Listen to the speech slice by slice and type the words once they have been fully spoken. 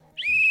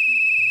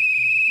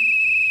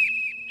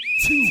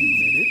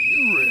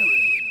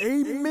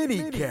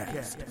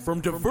Minicast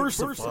from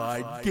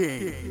Diversified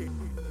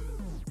Game.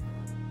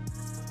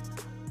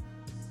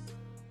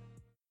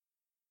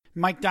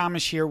 Mike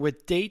Domish here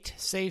with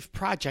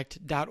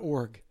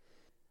DateSafeProject.org.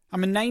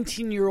 I'm a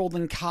 19-year-old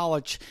in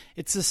college.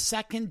 It's the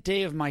second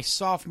day of my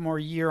sophomore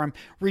year. I'm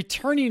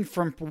returning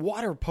from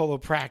water polo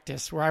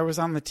practice where I was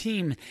on the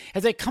team.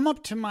 As I come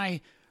up to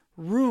my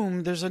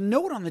room, there's a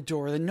note on the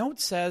door. The note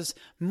says,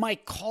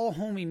 "Mike, call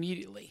home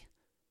immediately."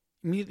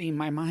 Immediately in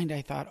my mind,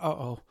 I thought,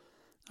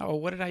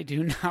 what did I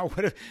do now?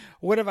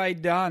 What have I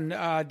done?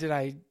 Did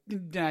I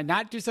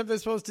not do something I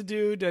was supposed to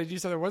do? Did I do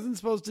something I wasn't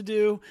supposed to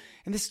do?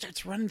 And this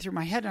starts running through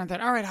my head. And I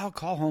thought, all right, I'll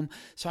call home.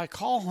 So I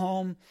call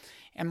home,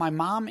 and my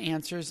mom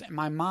answers. And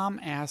my mom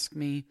asks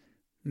me,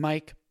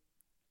 "Mike,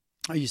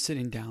 are you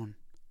sitting down?"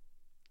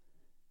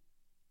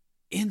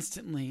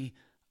 Instantly,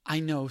 I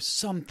know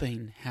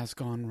something has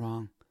gone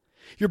wrong.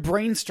 Your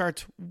brain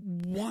starts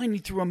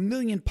winding through a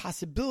million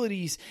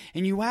possibilities,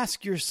 and you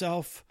ask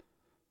yourself,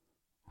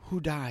 who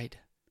died?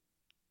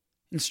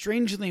 And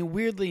strangely and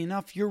weirdly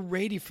enough, you're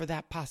ready for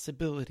that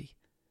possibility.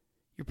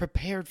 You're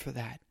prepared for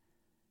that.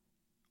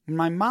 When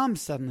my mom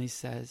suddenly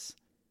says,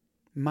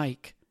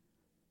 "Mike,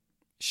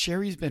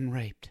 Sherry's been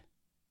raped."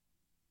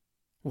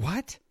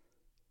 What?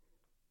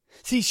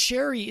 See,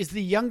 Sherry is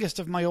the youngest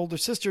of my older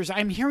sisters.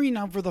 I'm hearing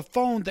over the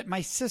phone that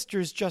my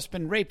sister's just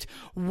been raped.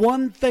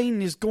 One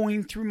thing is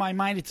going through my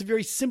mind. It's a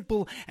very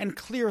simple and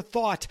clear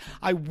thought.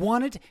 I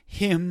wanted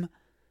him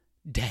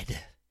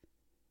dead.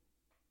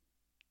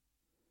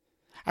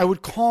 I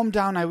would calm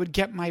down, I would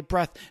get my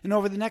breath, and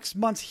over the next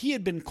months, he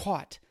had been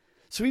caught.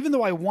 So even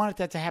though I wanted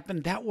that to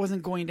happen, that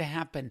wasn't going to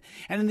happen.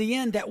 And in the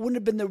end, that wouldn't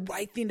have been the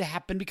right thing to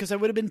happen because I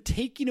would have been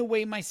taking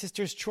away my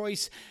sister's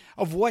choice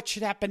of what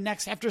should happen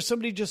next after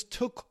somebody just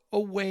took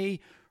away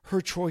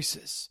her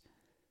choices.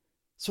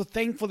 So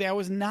thankfully, I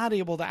was not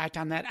able to act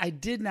on that. I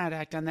did not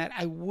act on that.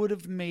 I would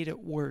have made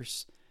it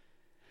worse.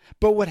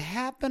 But what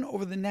happened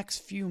over the next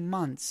few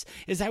months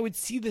is I would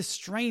see the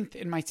strength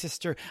in my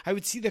sister. I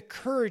would see the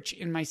courage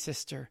in my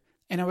sister.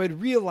 And I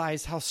would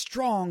realize how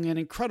strong and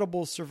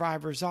incredible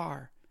survivors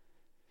are.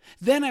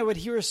 Then I would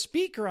hear a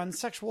speaker on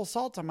sexual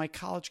assault on my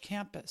college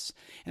campus.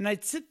 And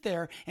I'd sit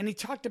there and he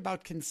talked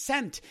about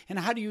consent and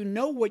how do you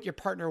know what your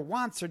partner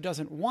wants or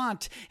doesn't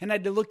want. And I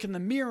had to look in the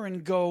mirror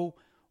and go,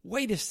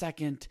 wait a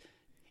second,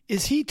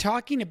 is he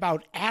talking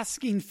about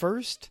asking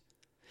first?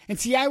 And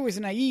see, I was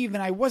naive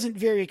and I wasn't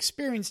very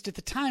experienced at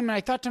the time. And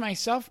I thought to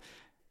myself,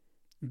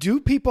 do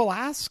people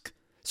ask?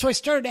 So I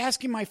started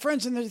asking my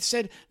friends and they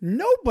said,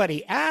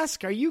 nobody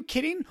asks. Are you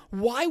kidding?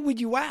 Why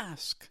would you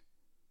ask?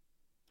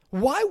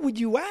 Why would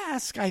you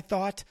ask? I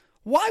thought.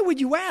 Why would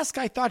you ask?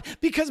 I thought,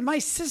 because my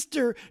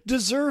sister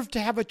deserved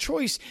to have a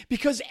choice,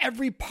 because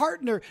every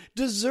partner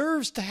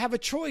deserves to have a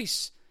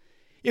choice.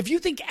 If you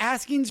think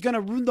asking is going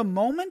to ruin the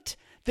moment,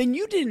 then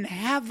you didn't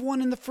have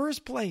one in the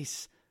first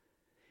place.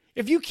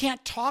 If you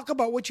can't talk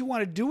about what you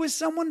want to do with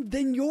someone,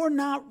 then you're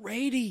not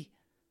ready.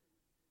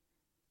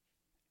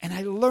 And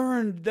I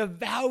learned the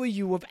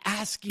value of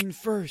asking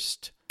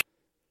first.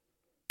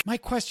 My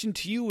question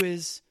to you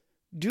is,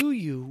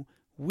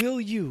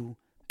 will you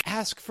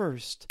ask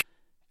first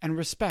and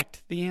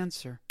respect the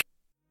answer?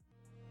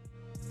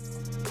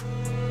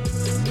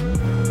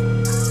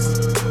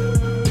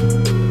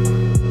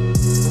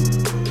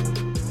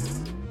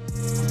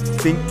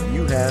 Think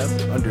you have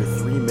under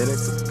 3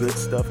 minutes of good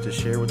stuff to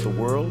share with the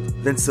world?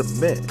 Then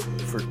submit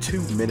for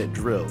 2 Minute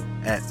Drill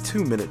at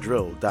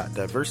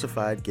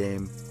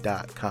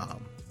 2minutedrill.diversifiedgame.com.